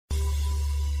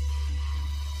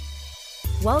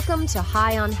Welcome to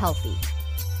High on Healthy,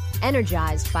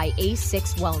 energized by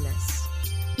A6 Wellness.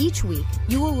 Each week,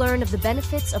 you will learn of the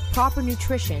benefits of proper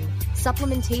nutrition,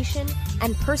 supplementation,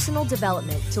 and personal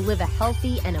development to live a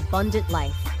healthy and abundant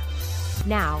life.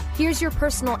 Now, here's your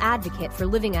personal advocate for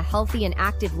living a healthy and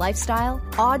active lifestyle,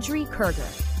 Audrey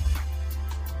Kerger.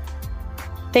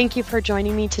 Thank you for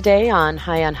joining me today on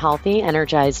High on Healthy,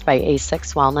 energized by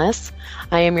A6 Wellness.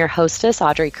 I am your hostess,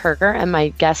 Audrey Kerger, and my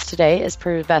guest today is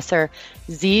Professor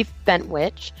Zvi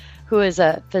Bentwich, who is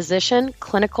a physician,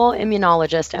 clinical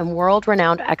immunologist, and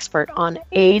world-renowned expert on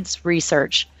AIDS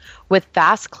research with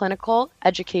vast clinical,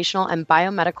 educational, and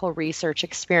biomedical research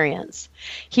experience.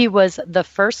 He was the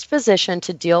first physician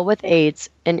to deal with AIDS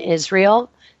in Israel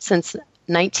since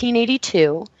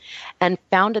 1982 and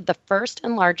founded the first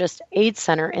and largest AIDS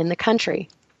center in the country.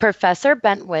 Professor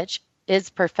Bentwich is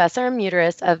Professor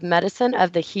Emeritus of Medicine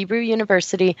of the Hebrew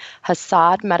University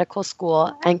Hadassah Medical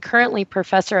School and currently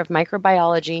Professor of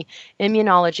Microbiology,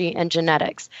 Immunology, and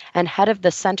Genetics, and head of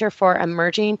the Center for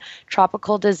Emerging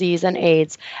Tropical Disease and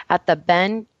AIDS at the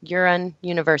Ben-Gurion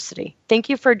University. Thank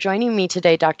you for joining me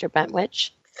today, Dr.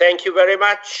 Bentwich. Thank you very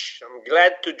much. I'm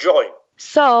glad to join.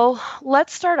 So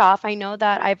let's start off. I know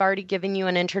that I've already given you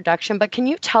an introduction, but can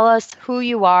you tell us who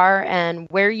you are and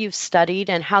where you've studied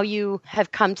and how you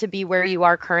have come to be where you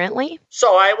are currently?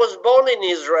 So I was born in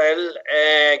Israel,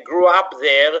 grew up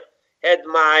there, had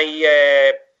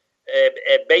my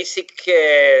basic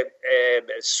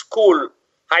school,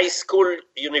 high school,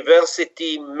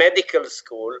 university, medical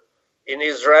school in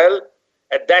Israel.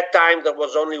 At that time, there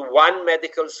was only one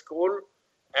medical school.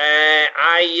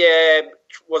 I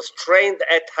was trained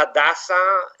at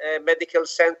Hadassah Medical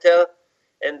Center,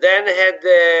 and then had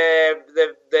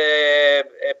the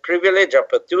privilege,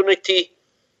 opportunity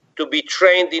to be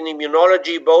trained in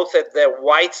immunology, both at the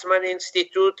Weizmann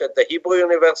Institute at the Hebrew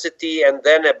University, and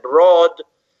then abroad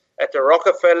at the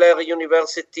Rockefeller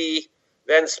University,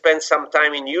 then spent some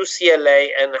time in UCLA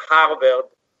and Harvard,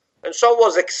 and so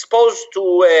was exposed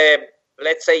to,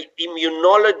 let's say,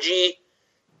 immunology,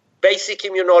 basic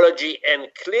immunology and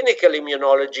clinical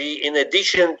immunology, in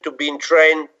addition to being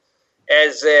trained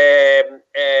as a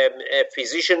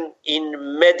physician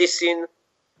in medicine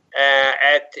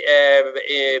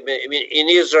in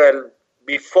Israel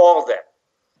before that.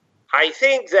 I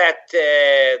think that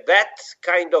that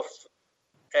kind of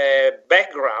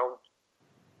background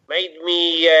made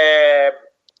me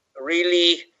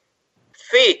really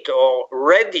fit or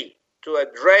ready to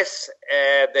address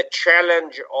the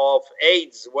challenge of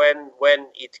AIDS when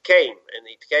it came. And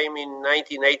it came in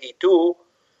 1982.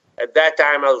 At that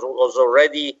time, I was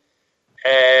already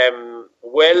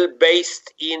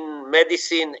well-based in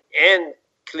medicine and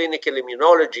clinical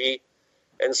immunology.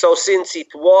 And so since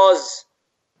it was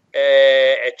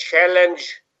a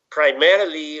challenge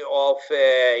primarily of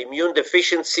immune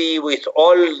deficiency with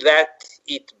all that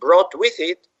it brought with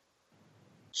it,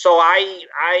 so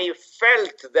I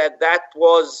felt that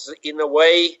was, in a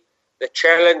way, the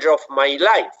challenge of my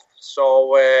life.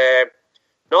 So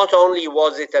not only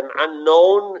was it an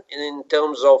unknown in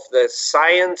terms of the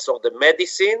science or the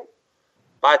medicine,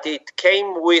 but it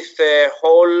came with a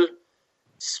whole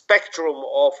spectrum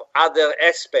of other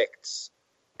aspects,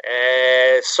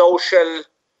 social,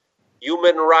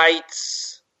 human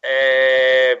rights,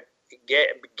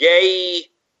 gay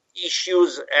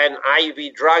issues and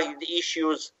IV drug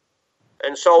issues,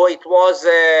 and so it was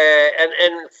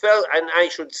and I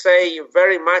should say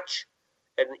very much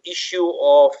an issue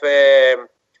of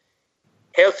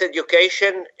health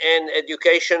education and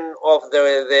education of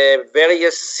the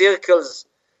various circles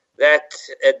that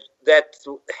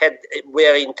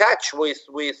were in touch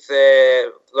with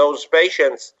those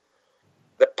patients,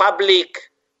 the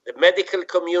public, the medical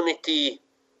community,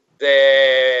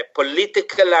 the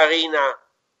political arena.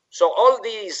 So all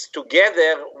these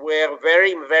together were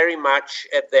very, very much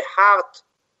at the heart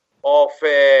of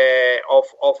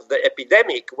the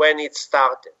epidemic when it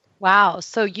started. Wow.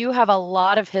 So you have a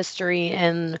lot of history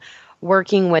in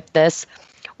working with this.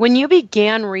 When you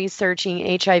began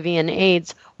researching HIV and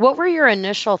AIDS, what were your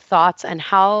initial thoughts on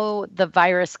how the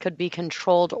virus could be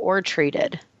controlled or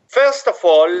treated? First of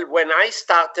all, when I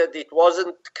started, it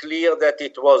wasn't clear that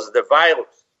it was the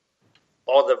virus,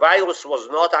 or the virus was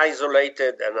not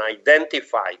isolated and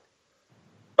identified.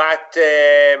 But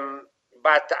I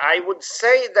would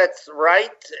say that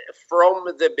right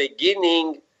from the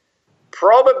beginning,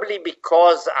 probably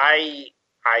because I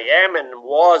am and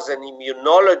was an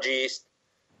immunologist,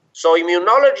 so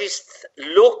immunologists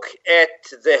look at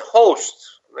the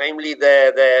host, namely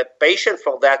the patient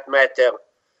for that matter,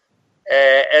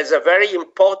 as a very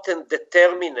important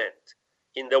determinant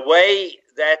in the way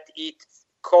that it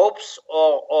copes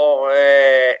or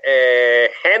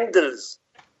handles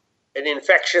an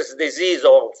infectious disease,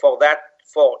 or for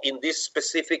in this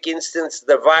specific instance,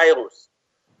 the virus.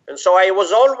 And so I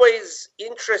was always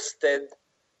interested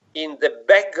in the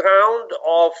background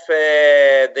of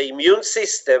the immune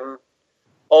system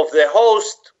of the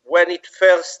host when it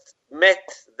first met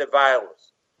the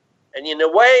virus. And in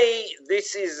a way,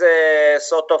 this is a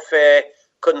sort of a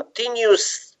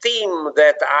continuous theme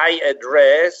that I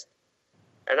addressed.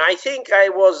 And I think I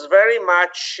was very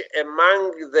much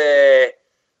among the,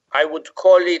 I would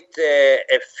call it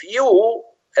a few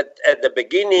at the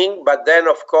beginning, but then,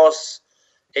 of course,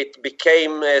 it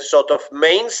became a sort of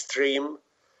mainstream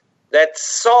that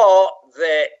saw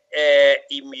the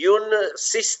immune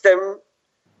system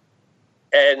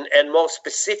and more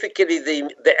specifically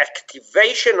the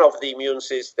activation of the immune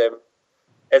system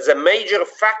as a major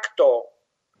factor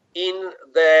in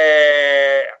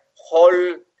the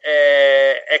whole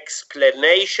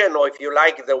explanation, or if you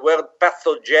like the word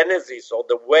pathogenesis, or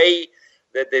the way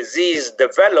the disease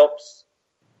develops,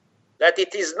 that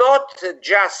it is not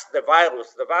just the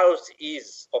virus. The virus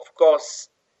is, of course,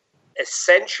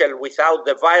 essential. Without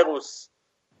the virus,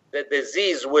 the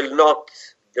disease will not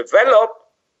develop,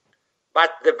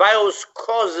 but the virus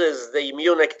causes the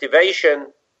immune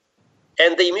activation,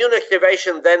 and the immune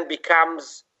activation then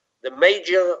becomes the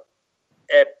major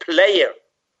player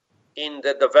in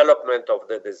the development of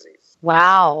the disease.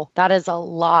 Wow, that is a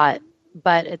lot,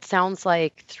 but it sounds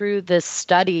like through this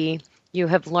study, you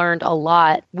have learned a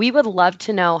lot. We would love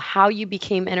to know how you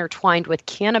became intertwined with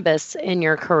cannabis in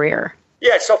your career.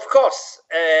 Yes, of course.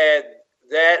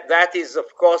 That is,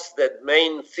 of course, the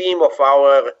main theme of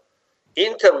our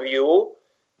interview.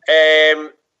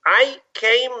 I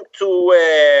came to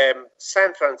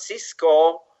San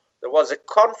Francisco. There was a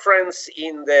conference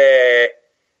in the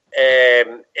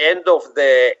end of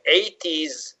the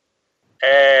 80s,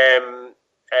 and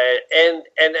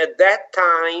at that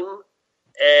time,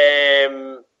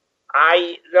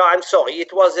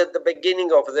 it was at the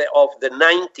beginning of the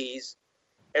 90s,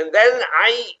 and then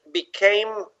I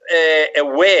became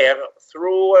aware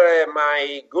through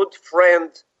my good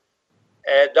friend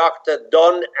Dr.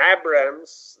 Don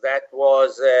Abrams, that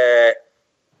was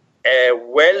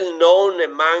well known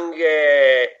among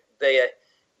the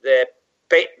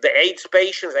AIDS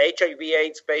patients,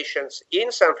 HIV/AIDS patients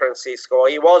in San Francisco.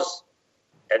 He was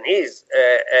and is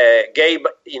gay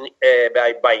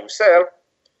by himself,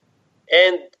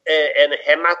 and a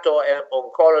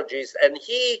hemato-oncologist, and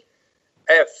he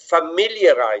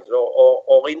familiarized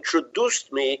or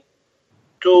introduced me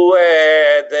to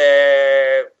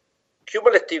the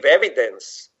cumulative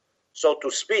evidence, so to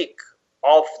speak,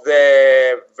 of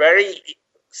the very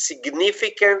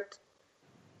significant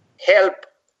help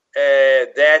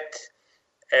that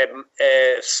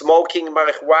smoking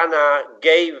marijuana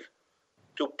gave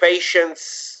to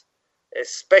patients,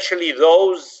 especially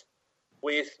those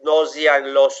with nausea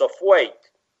and loss of weight.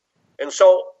 And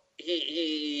so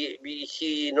he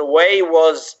in a way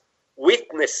was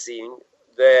witnessing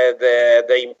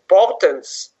the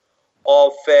importance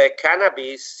of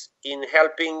cannabis in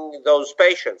helping those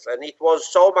patients. And it was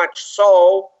so much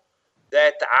so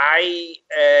that I,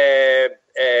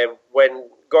 when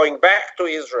going back to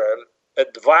Israel,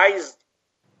 advised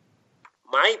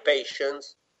my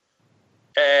patients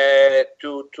to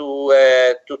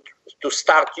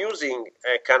start using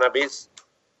cannabis,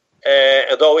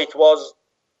 although it was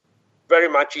very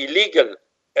much illegal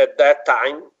at that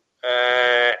time,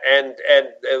 and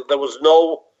there was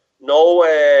no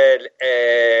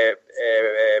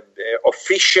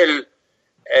official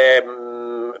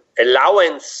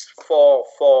allowance for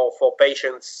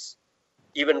patients,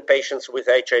 even patients with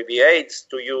HIV/AIDS,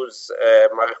 to use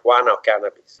marijuana or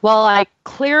cannabis. Well, I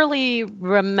clearly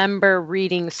remember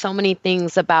reading so many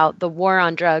things about the war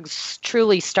on drugs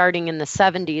truly starting in the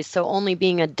 70s, so only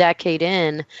being a decade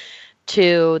in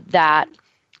to that,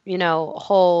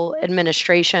 whole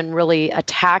administration really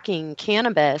attacking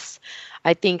cannabis.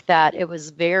 I think that it was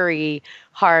very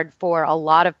hard for a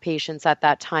lot of patients at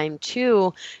that time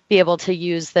to be able to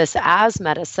use this as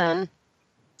medicine.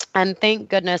 And thank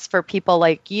goodness for people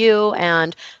like you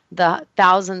and the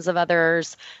thousands of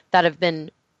others that have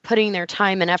been putting their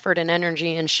time and effort and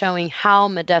energy in showing how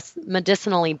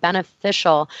medicinally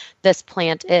beneficial this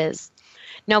plant is.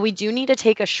 Now, we do need to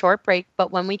take a short break,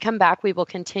 but when we come back, we will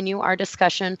continue our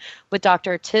discussion with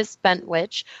Dr. Zvi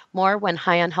Bentwich. More when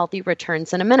High on Healthy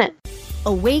returns in a minute.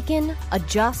 Awaken,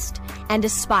 adjust, and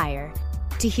aspire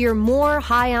to hear more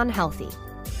High on Healthy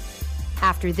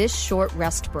after this short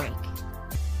rest break.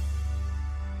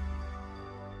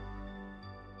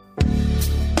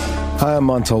 Hi, I'm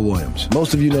Montel Williams.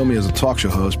 Most of you know me as a talk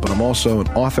show host, but I'm also an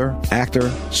author,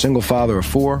 actor, single father of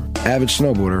 4, avid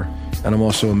snowboarder, and I'm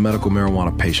also a medical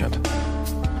marijuana patient.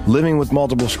 Living with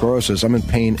multiple sclerosis, I'm in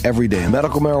pain every day.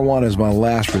 Medical marijuana is my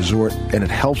last resort, and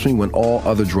it helps me when all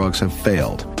other drugs have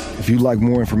failed. If you'd like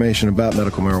more information about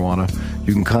medical marijuana,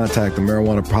 you can contact the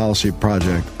Marijuana Policy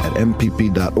Project at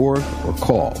mpp.org or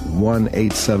call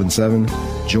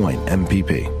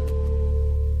 1-877-JOIN-MPP.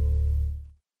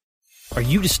 Are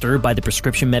you disturbed by the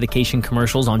prescription medication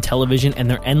commercials on television and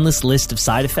their endless list of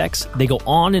side effects? They go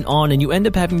on, and you end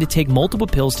up having to take multiple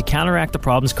pills to counteract the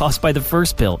problems caused by the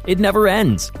first pill. It never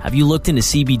ends. Have you looked into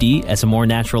CBD as a more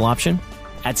natural option?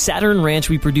 At Saturn Ranch,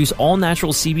 we produce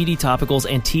all-natural CBD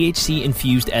topicals and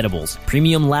THC-infused edibles.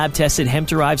 Premium lab-tested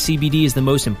hemp-derived CBD is the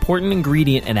most important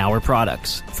ingredient in our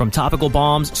products. From topical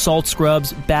balms, salt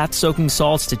scrubs, bath-soaking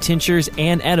salts to tinctures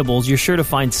and edibles, you're sure to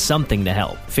find something to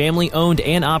help. Family-owned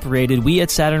and operated, we at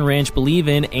Saturn Ranch believe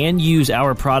in and use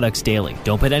our products daily.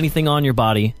 Don't put anything on your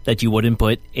body that you wouldn't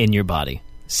put in your body.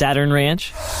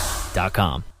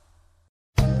 SaturnRanch.com.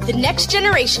 The next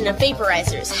generation of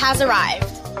vaporizers has arrived.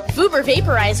 Vuber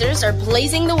vaporizers are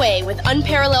blazing the way with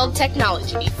unparalleled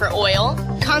technology for oil,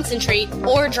 concentrate,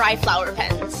 or dry flower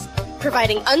pens.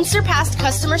 Providing unsurpassed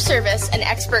customer service and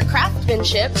expert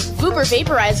craftsmanship, Vuber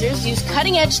vaporizers use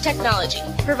cutting-edge technology,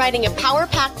 providing a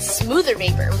power-packed, smoother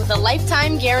vapor with a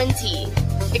lifetime guarantee.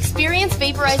 Experience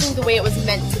vaporizing the way it was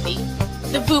meant to be.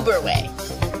 The Vuber way.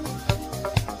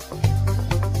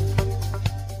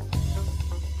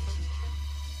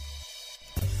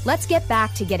 Let's get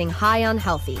back to getting high on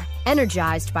healthy,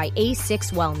 energized by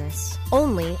A6 Wellness,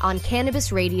 only on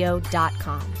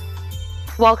CannabisRadio.com.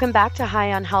 Welcome back to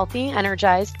High on Healthy,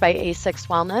 energized by A6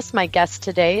 Wellness. My guest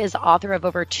today is author of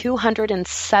over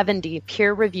 270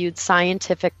 peer-reviewed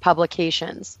scientific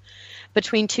publications.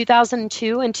 Between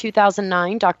 2002 and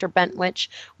 2009, Dr. Bentwich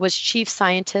was chief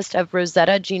scientist of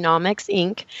Rosetta Genomics,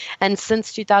 Inc., and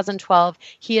since 2012,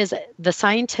 he is the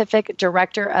scientific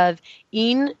director of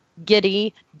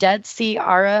Giddy Dead Sea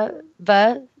Arava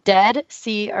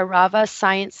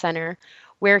Science Center,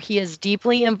 where he is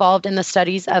deeply involved in the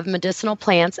studies of medicinal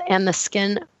plants and the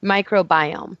skin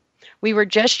microbiome. We were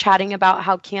just chatting about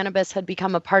how cannabis had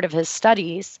become a part of his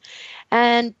studies.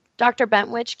 And Dr.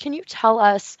 Bentwich, can you tell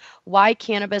us why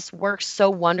cannabis works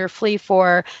so wonderfully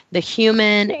for the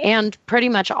human and pretty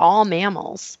much all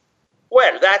mammals?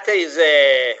 Well, that is,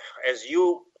 as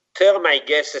you term, I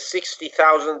guess, a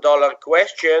 $60,000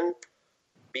 question,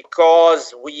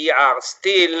 because we are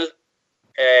still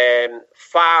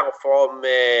far from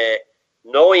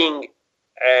knowing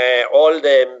all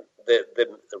the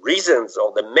reasons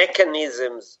or the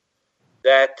mechanisms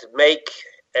that make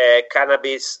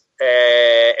cannabis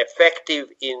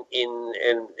effective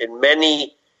in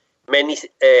many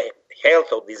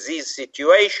health or disease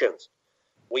situations.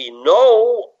 We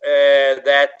know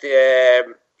that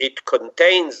it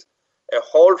contains a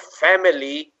whole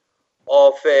family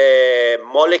of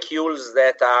molecules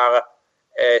that are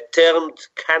termed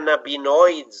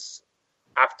cannabinoids,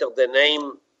 after the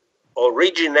name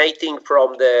originating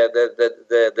from the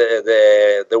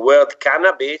word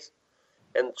cannabis.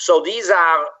 And so these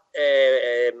are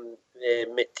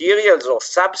materials or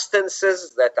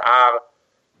substances that are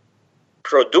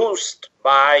produced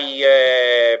by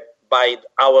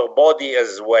our body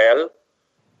as well.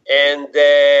 And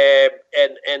the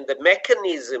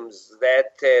mechanisms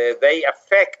that they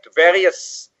affect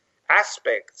various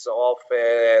aspects of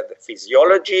the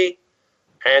physiology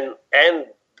and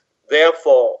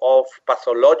therefore of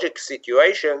pathologic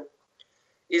situation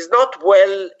is not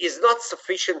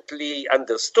sufficiently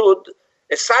understood,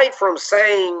 aside from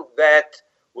saying that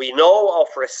we know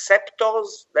of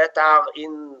receptors that are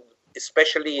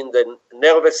especially in the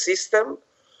nervous system.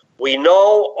 We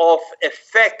know of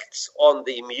effects on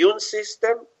the immune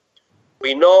system.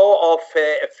 We know of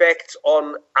effects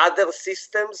on other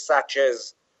systems, such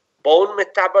as bone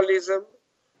metabolism,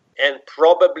 and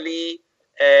probably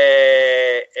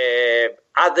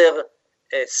other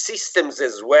systems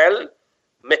as well,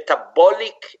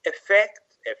 metabolic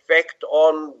effect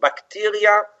on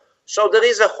bacteria. So there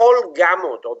is a whole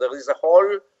gamut, or there is a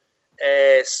whole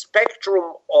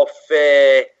spectrum of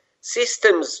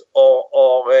systems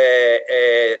or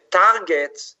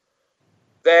targets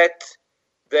that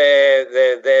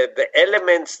the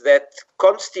elements that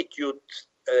constitute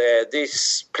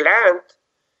this plant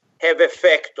have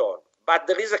effect on. But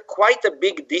there is quite a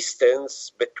big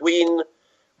distance between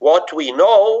what we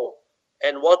know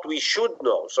and what we should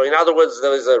know. So in other words,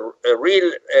 there is a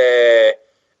real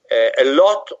a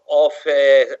lot of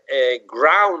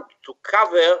ground to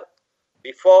cover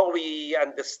before we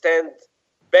understand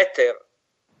better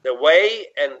the way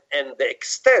and the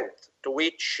extent to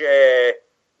which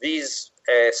these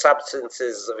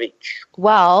substances reach?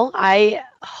 Well, I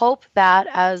hope that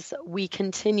as we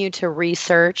continue to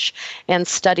research and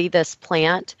study this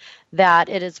plant, that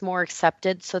it is more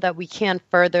accepted so that we can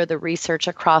further the research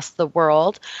across the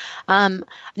world.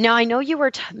 Now, I know you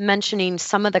were mentioning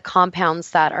some of the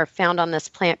compounds that are found on this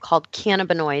plant called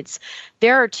cannabinoids.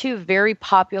 There are two very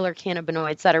popular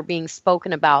cannabinoids that are being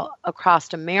spoken about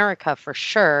across America for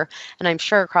sure, and I'm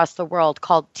sure across the world,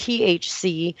 called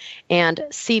THC and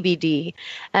CBD.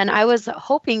 And I was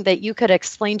hoping that you could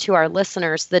explain to our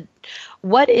listeners that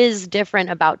what is different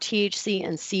about THC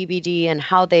and CBD and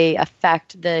how they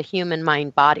affect the human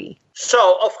mind body.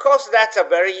 So, of course, that's a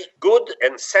very good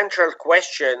and central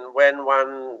question when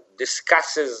one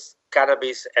discusses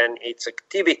cannabis and its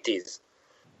activities.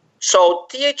 So,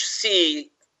 THC,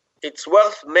 it's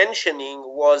worth mentioning,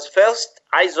 was first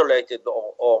isolated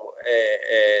or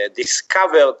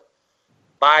discovered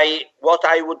by what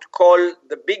I would call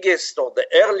the biggest or the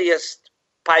earliest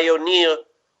pioneer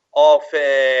of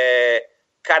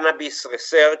cannabis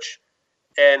research,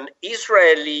 an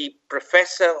Israeli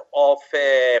professor of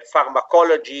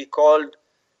pharmacology called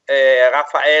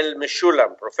Raphael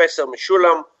Meshulam, Professor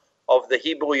Meshulam of the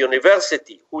Hebrew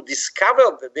University, who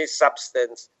discovered this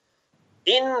substance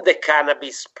in the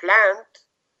cannabis plant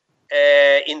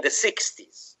in the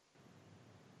 60s.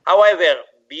 However,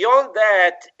 beyond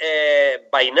that,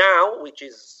 by now, which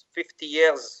is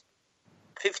 50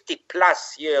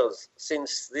 plus years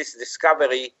since this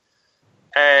discovery,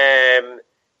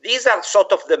 these are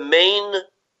sort of the main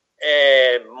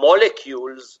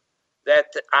molecules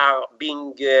that are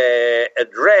being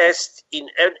addressed in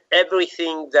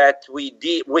everything that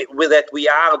that we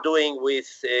are doing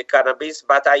with cannabis.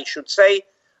 But I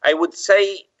would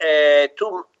say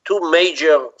two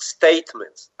major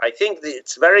statements. I think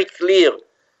it's very clear.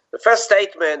 The first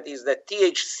statement is that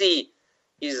THC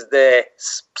is the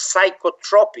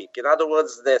psychotropic, in other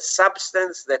words, the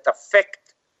substance that affects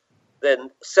the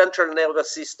central nervous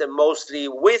system mostly,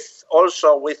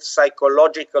 also with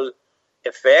psychological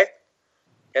effect.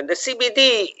 And the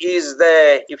CBD is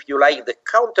the, if you like, the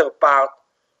counterpart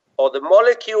or the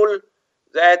molecule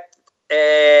that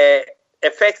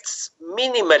affects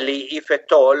minimally, if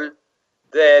at all,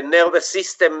 the nervous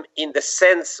system in the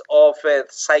sense of a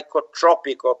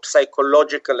psychotropic or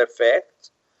psychological effect.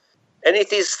 And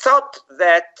it is thought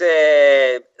that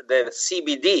the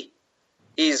CBD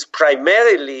is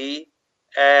primarily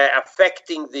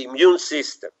affecting the immune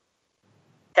system.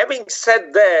 Having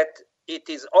said that, it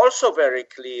is also very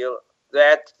clear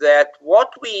that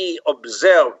what we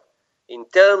observe in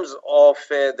terms of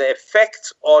the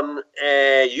effects on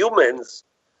humans,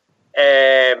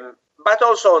 but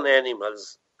also on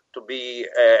animals, to be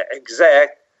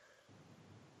exact,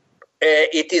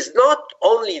 it is not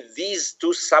only these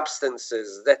two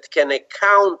substances that can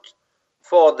account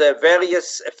for the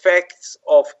various effects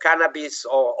of cannabis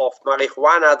or of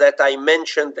marijuana that I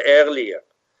mentioned earlier.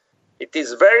 It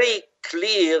is very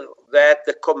clear that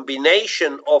the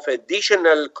combination of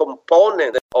additional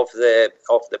components of the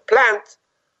plant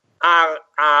are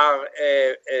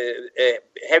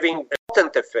having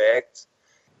important effects,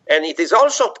 and it is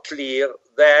also clear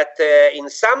that in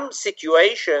some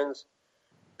situations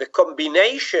the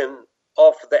combination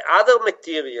of the other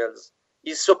materials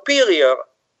is superior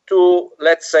to,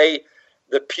 let's say,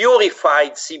 the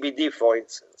purified CBD, for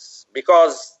instance,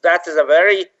 because that is a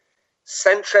very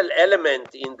central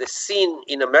element in the scene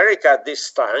in America at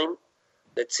this time,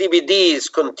 that CBD is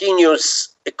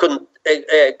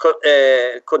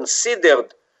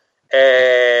considered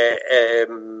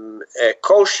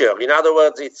kosher. In other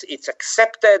words, it's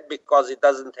accepted because it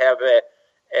doesn't have a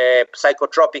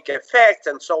psychotropic effect,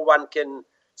 and so one can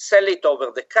sell it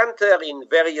over the counter in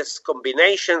various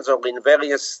combinations or in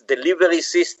various delivery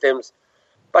systems.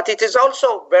 But it is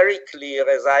also very clear,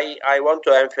 as I want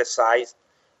to emphasize,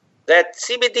 that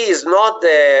CBD is not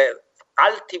the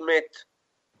ultimate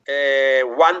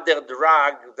wonder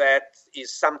drug that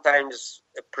is sometimes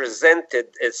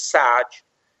presented as such,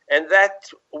 and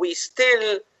that we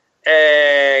still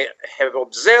have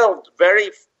observed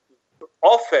very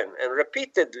often and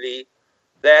repeatedly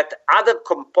that other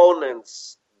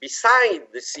components beside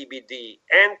the CBD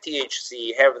and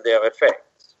THC have their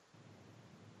effects.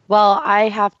 Well, I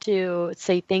have to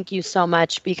say thank you so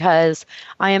much, because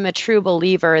I am a true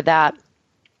believer that,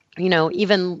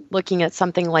 even looking at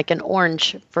something like an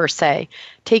orange, per se,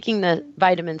 taking the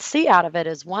vitamin C out of it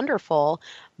is wonderful,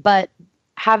 but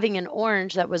having an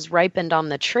orange that was ripened on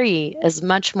the tree is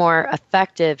much more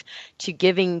effective to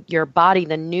giving your body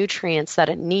the nutrients that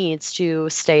it needs to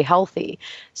stay healthy.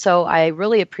 So I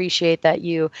really appreciate that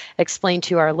you explained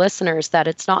to our listeners that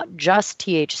it's not just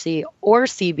THC or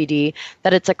CBD,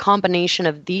 that it's a combination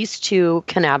of these two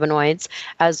cannabinoids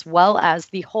as well as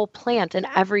the whole plant and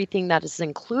everything that is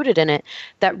included in it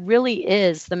that really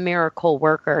is the miracle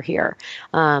worker here.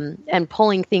 And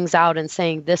pulling things out and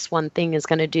saying this one thing is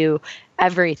going to do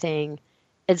everything,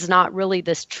 it's not really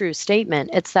this true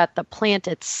statement. It's that the plant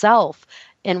itself,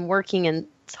 in working in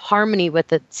harmony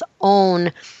with its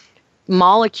own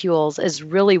molecules, is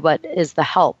really what is the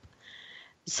help.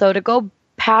 So to go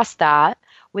past that,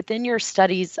 within your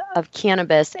studies of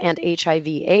cannabis and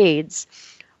HIV/AIDS,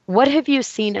 what have you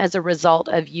seen as a result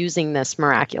of using this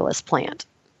miraculous plant?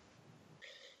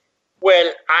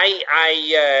 Well,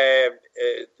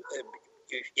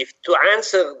 if to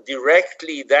answer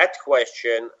directly that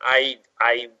question, I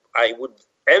would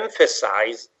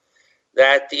emphasize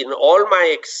that in all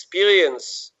my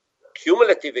experience,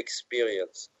 cumulative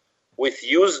experience, with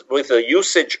the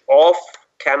usage of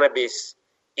cannabis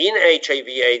in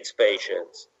HIV/AIDS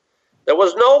patients, there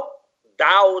was no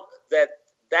doubt that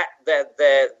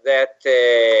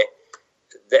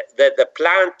the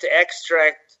plant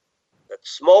extract, that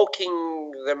smoking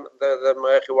the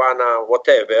marijuana,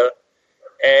 whatever,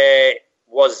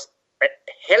 was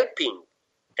helping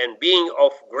and being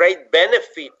of great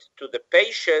benefit to the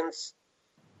patients,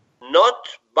 not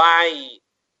by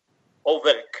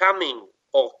overcoming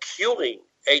or curing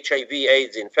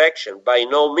HIV/AIDS infection, by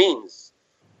no means,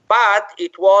 but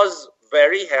it was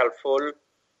very helpful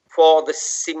for the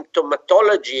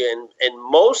symptomatology and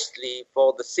mostly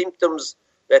for the symptoms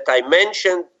that I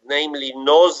mentioned, namely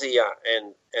nausea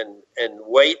and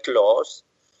weight loss,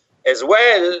 as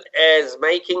well as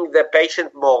making the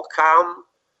patient more calm,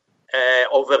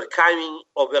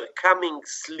 overcoming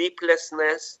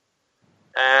sleeplessness,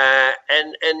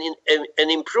 and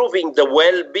improving the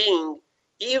well-being,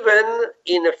 even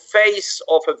in the face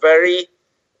of the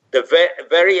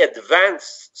very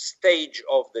advanced stage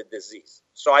of the disease.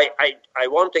 So I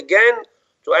want again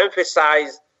to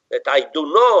emphasize that I do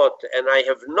not, and I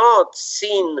have not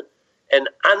seen an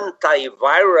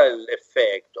antiviral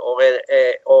effect or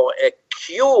a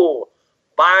cure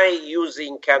by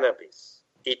using cannabis.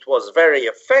 It was very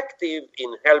effective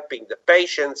in helping the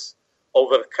patients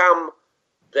overcome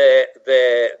the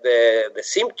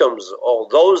symptoms or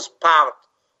those part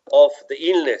of the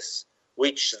illness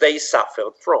which they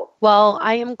suffered from. Well,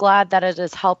 I am glad that it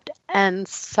has helped end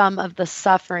some of the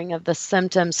suffering of the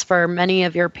symptoms for many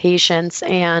of your patients.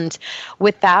 And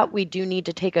with that, we do need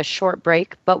to take a short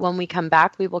break. But when we come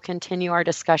back, we will continue our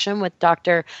discussion with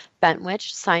Dr.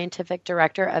 Bentwich, Scientific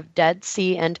Director of Dead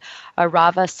Sea and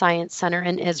Arava Science Center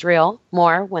in Israel.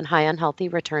 More when High on Healthy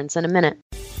returns in a minute.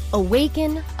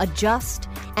 Awaken, adjust,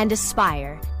 and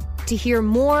aspire to hear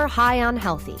more High on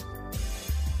Healthy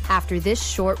after this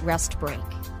short rest break.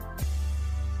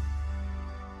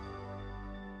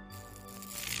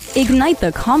 Ignite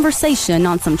the conversation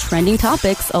on some trending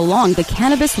topics along the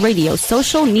Cannabis Radio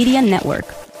social media network.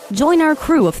 Join our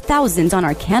crew of thousands on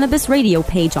our Cannabis Radio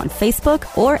page on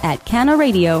Facebook or at Canna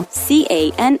Radio,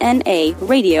 CANNA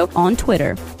Radio on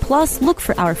Twitter. Plus, look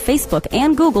for our Facebook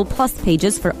and Google Plus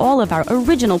pages for all of our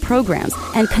original programs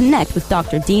and connect with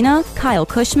Dr. Dina, Kyle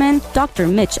Cushman, Dr.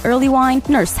 Mitch Earlywine,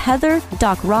 Nurse Heather,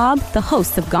 Doc Rob, the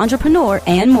hosts of Ganjapreneur,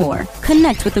 and more.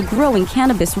 Connect with the growing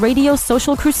Cannabis Radio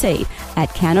social crusade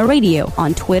at Canna Radio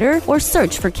on Twitter or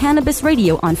search for Cannabis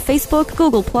Radio on Facebook,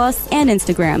 Google Plus, and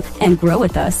Instagram and grow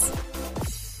with us.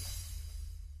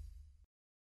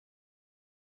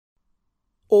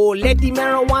 Oh, let the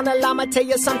marijuana llama tell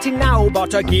you something now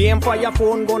about a game for your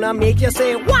phone gonna make you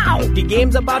say, wow! The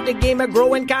game's about the game of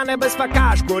growing cannabis for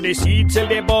cash. Grow the seed, sell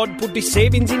the bud, put the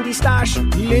savings in the stash.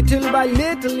 Little by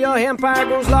little, your empire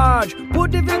grows large.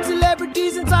 Put the big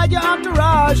celebrities inside your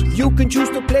entourage. You can choose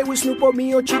to play with Snoop or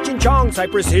me or Cheech and Chong,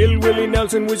 Cypress Hill, Willie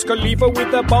Nelson, Wiz Khalifa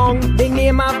with a bong. The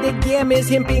name of the game is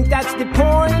Hemp Inc., that's the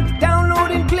point.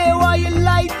 Download and play while you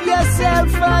light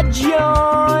yourself a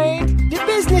joint. The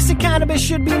business of cannabis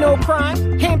should be no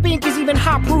crime. Hemp Inc. is even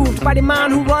hot-proofed by the man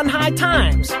who run High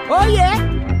Times. Oh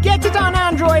yeah? Get it on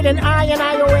Android and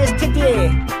iOS today.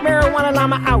 Marijuana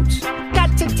llama out.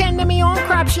 Got to tend to me own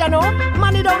crops, you know.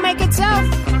 Money don't make itself.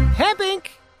 Hemp Inc.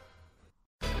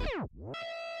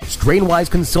 Strainwise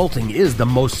Consulting is the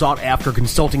most sought-after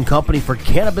consulting company for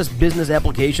cannabis business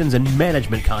applications and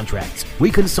management contracts. We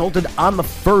consulted on the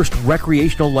first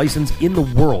recreational license in the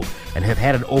world and have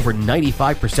had an over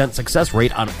 95% success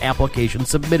rate on applications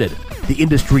submitted. The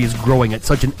industry is growing at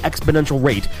such an exponential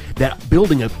rate that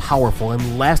building a powerful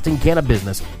and lasting cannabis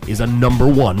business is a number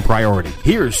one priority.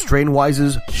 Here's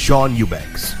Strainwise's Sean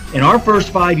Eubanks. In our first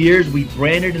 5 years, we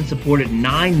branded and supported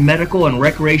 9 medical and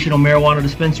recreational marijuana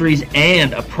dispensaries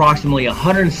and approximately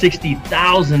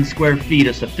 160,000 square feet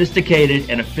of sophisticated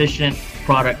and efficient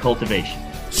product cultivation.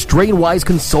 Strainwise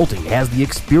Consulting has the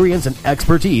experience and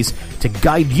expertise to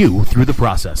guide you through the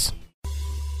process.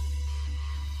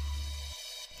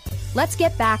 Let's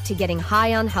get back to getting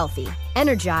high on healthy,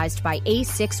 energized by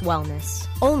A6 Wellness,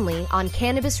 only on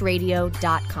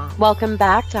CannabisRadio.com. Welcome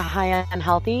back to High on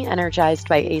Healthy, energized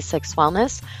by A6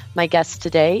 Wellness. My guest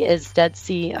today is Dead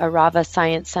Sea Arava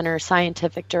Science Center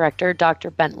Scientific Director, Dr.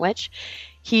 Bentwich.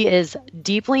 He is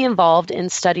deeply involved in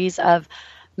studies of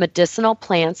medicinal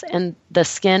plants and the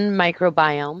skin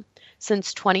microbiome.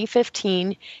 Since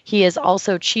 2015, he is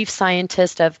also chief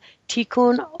scientist of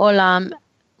Tikun Olam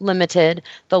Limited,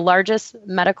 the largest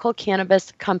medical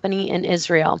cannabis company in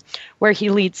Israel, where he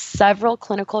leads several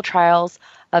clinical trials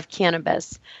of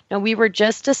cannabis. Now, we were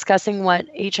just discussing what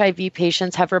HIV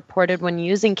patients have reported when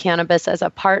using cannabis as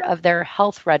a part of their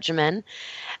health regimen.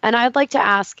 And I'd like to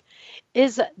ask,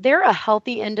 is there a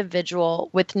healthy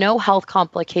individual with no health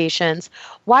complications?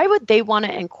 Why would they want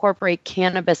to incorporate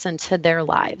cannabis into their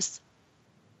lives?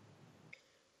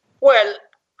 Well,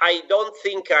 I don't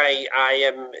think I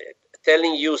am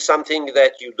telling you something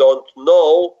that you don't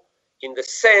know, in the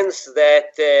sense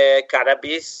that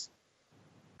cannabis,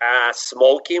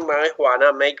 smoking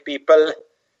marijuana make people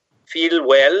feel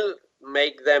well,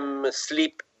 make them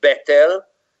sleep better.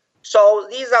 So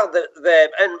these are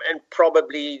and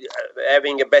probably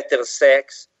having a better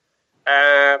sex.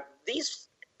 These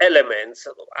elements,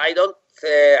 I don't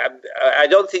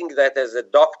think that as a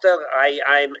doctor I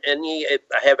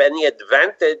have any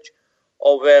advantage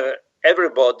over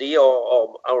everybody,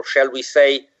 or shall we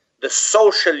say, the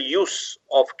social use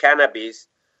of cannabis,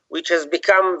 which has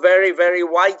become very, very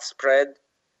widespread.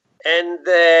 And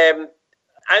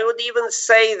I would even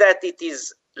say that it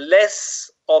is less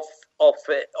of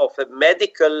a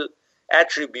medical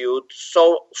attribute,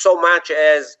 so much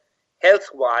as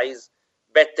health-wise,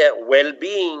 better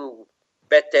well-being,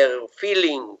 better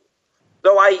feeling.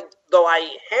 Though I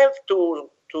have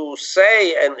to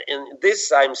say, and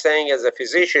this I'm saying as a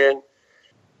physician,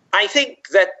 I think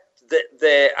that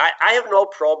I have no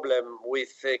problem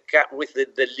with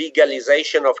the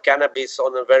legalization of cannabis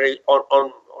on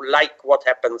like what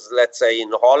happens, let's say,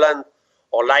 in Holland,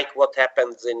 or like what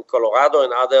happens in Colorado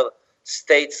and other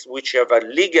states which have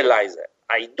legalized it.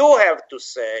 I do have to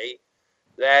say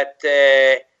that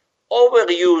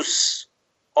overuse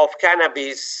of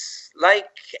cannabis, like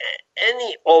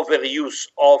any overuse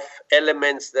of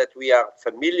elements that we are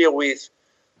familiar with,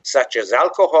 such as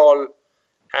alcohol,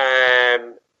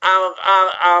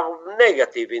 are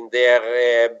negative in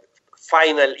their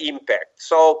final impact.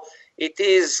 So it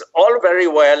is all very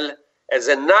well as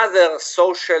another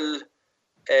social,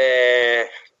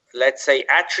 let's say,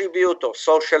 attribute or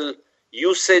social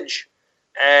usage,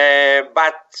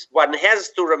 but one has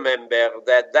to remember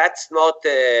that that's not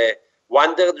a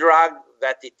wonder drug,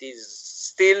 that it is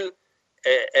still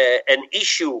an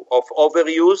issue of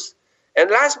overuse. And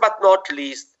last but not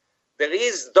least, there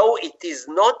is, though it is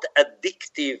not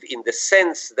addictive in the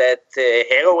sense that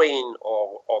heroin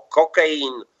or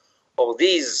cocaine or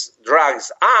these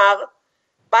drugs are,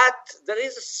 but there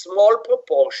is a small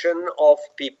proportion of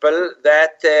people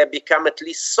that become at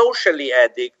least socially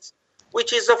addicts,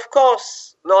 which is, of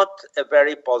course, not a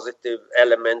very positive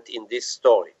element in this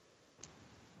story.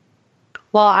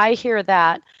 Well, I hear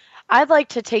that. I'd like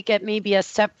to take it maybe a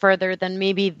step further than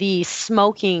maybe the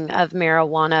smoking of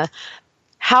marijuana.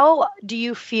 How do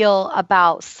you feel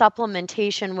about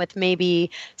supplementation with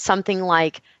maybe something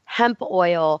like hemp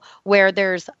oil, where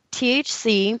there's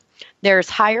THC, there's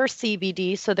higher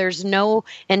CBD, so there's no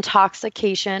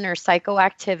intoxication or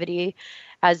psychoactivity,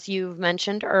 as you've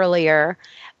mentioned earlier,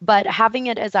 but having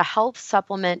it as a health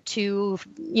supplement to,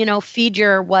 feed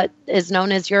your what is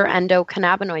known as your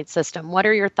endocannabinoid system? What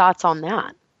are your thoughts on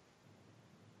that?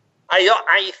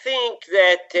 I think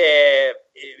that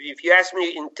if you ask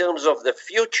me in terms of the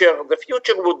future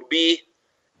would be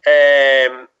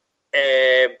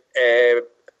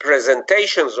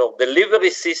presentations of delivery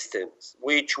systems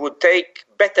which would take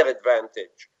better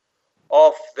advantage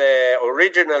of the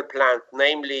original plant,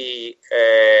 namely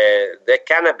the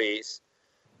cannabis,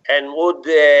 and would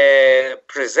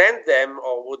present them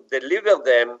or would deliver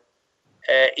them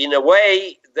in a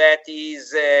way that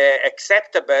is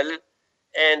acceptable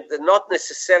and not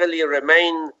necessarily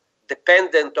remain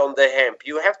dependent on the hemp.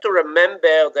 You have to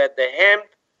remember that the hemp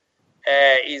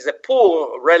is a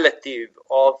poor relative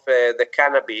of the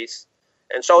cannabis,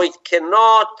 and so it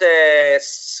cannot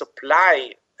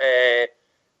supply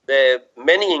the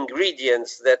many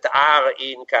ingredients that are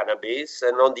in cannabis.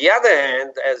 And on the other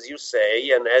hand, as you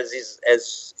say, and as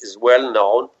is well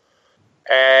known,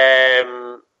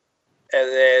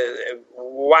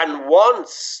 one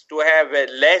wants to have a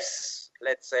less,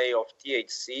 let's say, of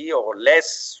THC or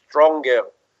less stronger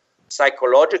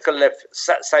psychotropic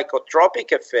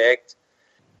effect,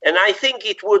 and I think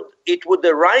it would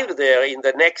arrive there in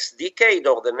the next decade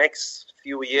or the next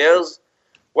few years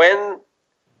when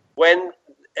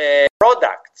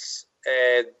products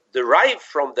derived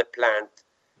from the plant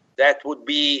that would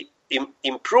be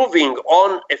improving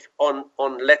on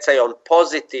let's say on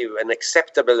positive and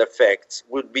acceptable effects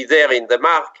would be there in the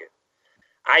market.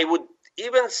 I would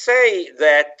even say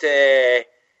that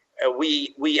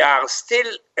we are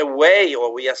still away,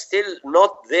 or we are still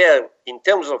not there in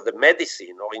terms of the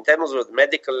medicine or in terms of the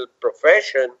medical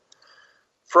profession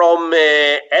from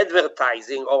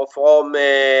advertising or from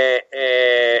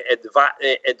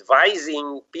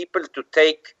advising people to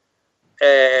take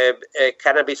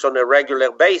cannabis on a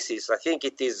regular basis. I think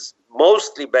it is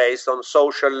mostly based on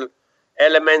social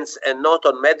elements and not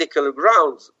on medical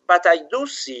grounds. But I do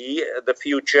see the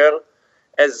future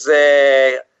as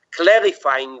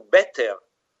clarifying better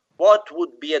what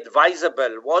would be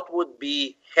advisable, what would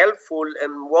be helpful,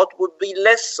 and what would be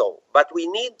less so. But we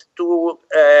need to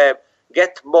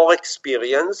get more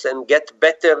experience and get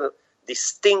better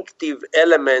distinctive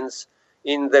elements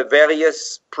in the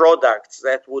various products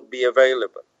that would be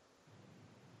available.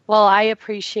 Well, I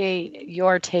appreciate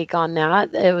your take on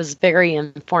that. It was very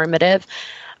informative.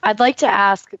 I'd like to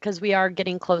ask, because we are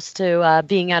getting close to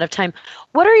being out of time,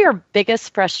 what are your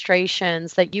biggest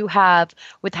frustrations that you have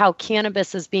with how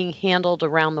cannabis is being handled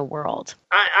around the world?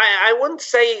 I wouldn't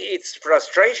say it's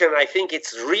frustration. I think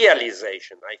it's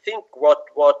realization. I think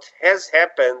what has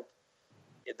happened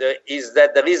is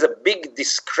that there is a big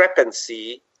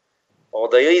discrepancy, or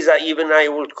there is even, I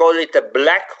would call it a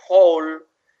black hole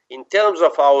in terms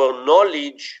of our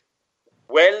knowledge,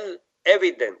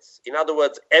 evidence, in other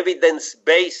words,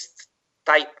 evidence-based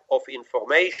type of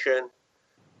information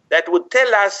that would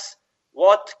tell us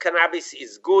what cannabis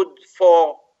is good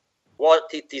for,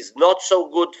 what it is not so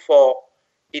good for.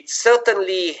 It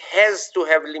certainly has to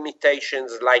have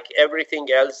limitations like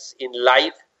everything else in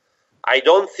life. I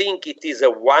don't think it is a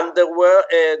wonder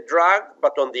drug,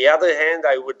 but on the other hand,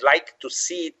 I would like to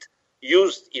see it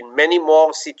used in many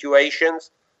more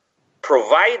situations,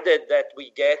 provided that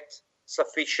we get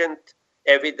sufficient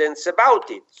evidence about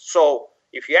it. So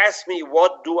if you ask me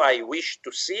what do I wish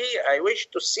to see, I wish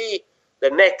to see the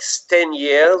next 10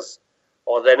 years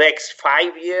or the next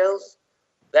 5 years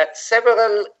that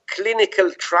several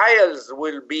clinical trials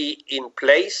will be in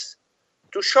place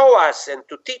to show us and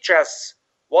to teach us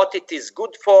what it is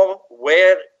good for,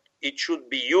 where it should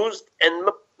be used, and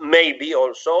maybe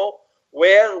also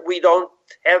where we don't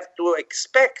have to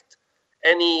expect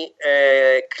any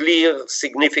clear,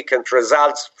 significant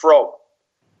results from.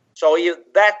 So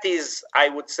that is, I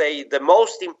would say, the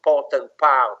most important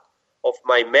part of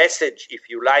my message, if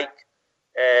you like,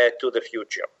 to the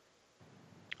future.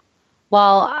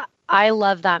 Well, I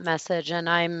love that message, and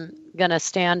I'm going to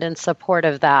stand in support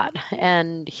of that.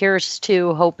 And here's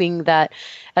to hoping that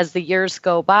as the years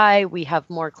go by, we have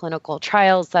more clinical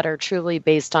trials that are truly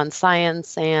based on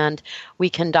science, and we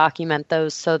can document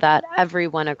those so that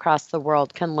everyone across the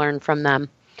world can learn from them.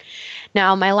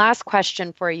 Now, my last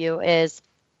question for you is,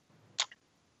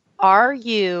 are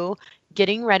you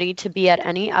getting ready to be at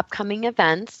any upcoming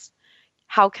events?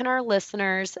 How can our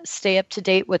listeners stay up to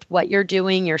date with what you're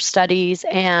doing, your studies,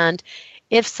 and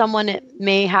if someone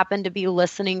may happen to be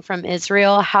listening from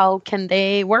Israel, how can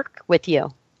they work with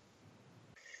you?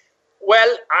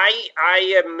 Well,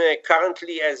 I am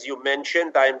currently, as you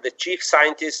mentioned, I'm the chief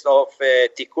scientist of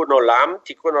Tikun Olam.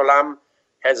 Tikun Olam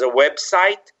has a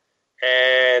website,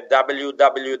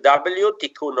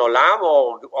 www.Tikun Olam,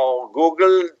 or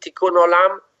Google Tikun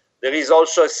Olam. There is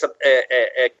also a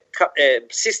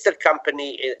sister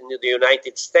company in the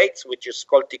United States, which is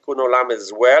called Tikun Olam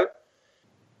as well.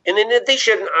 And in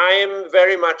addition, I am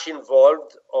very much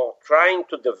involved or trying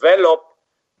to develop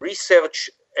research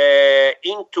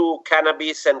into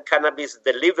cannabis and cannabis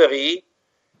delivery,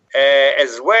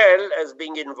 as well as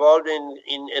being involved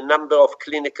in a number of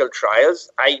clinical trials.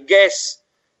 I guess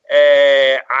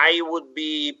I would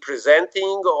be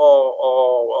presenting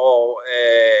or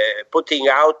putting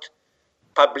out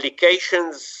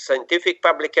publications, scientific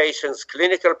publications,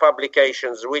 clinical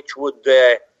publications, which would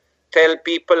tell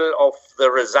people of the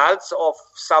results of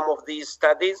some of these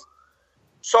studies.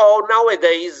 So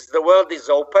nowadays, the world is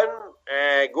open.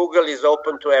 Google is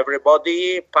open to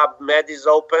everybody. PubMed is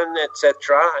open,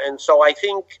 etc. And so I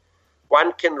think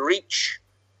one can reach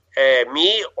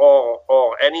me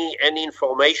or any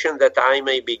information that I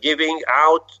may be giving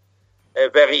out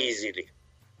very easily.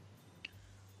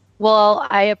 Well,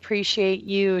 I appreciate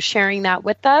you sharing that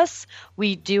with us.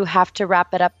 We do have to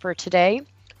wrap it up for today.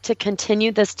 To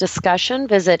continue this discussion,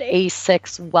 visit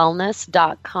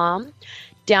a6wellness.com.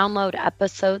 Download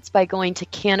episodes by going to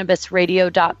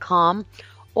cannabisradio.com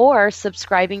or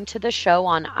subscribing to the show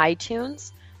on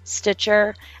iTunes,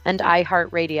 Stitcher, and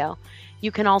iHeartRadio.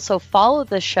 You can also follow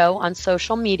the show on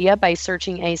social media by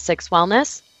searching A6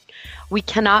 Wellness. We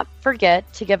cannot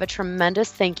forget to give a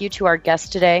tremendous thank you to our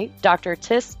guest today, Dr.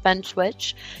 Zvi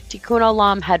Bentwich, Tikun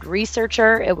Olam head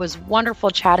researcher. It was wonderful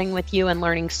chatting with you and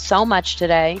learning so much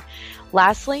today.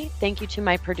 Lastly, thank you to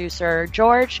my producer,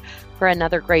 George, for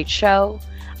another great show.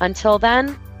 Until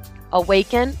then,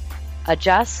 awaken,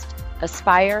 adjust,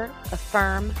 aspire,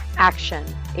 affirm, action.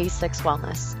 A6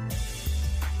 Wellness.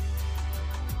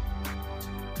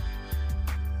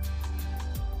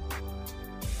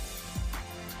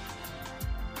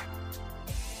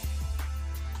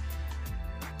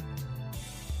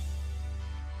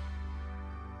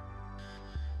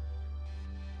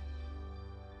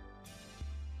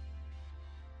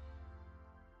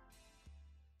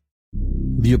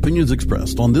 The opinions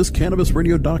expressed on this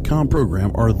CannabisRadio.com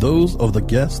program are those of the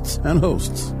guests and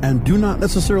hosts and do not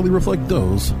necessarily reflect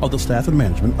those of the staff and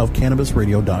management of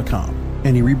CannabisRadio.com.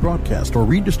 Any rebroadcast or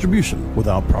redistribution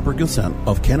without proper consent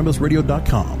of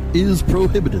CannabisRadio.com is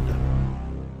prohibited.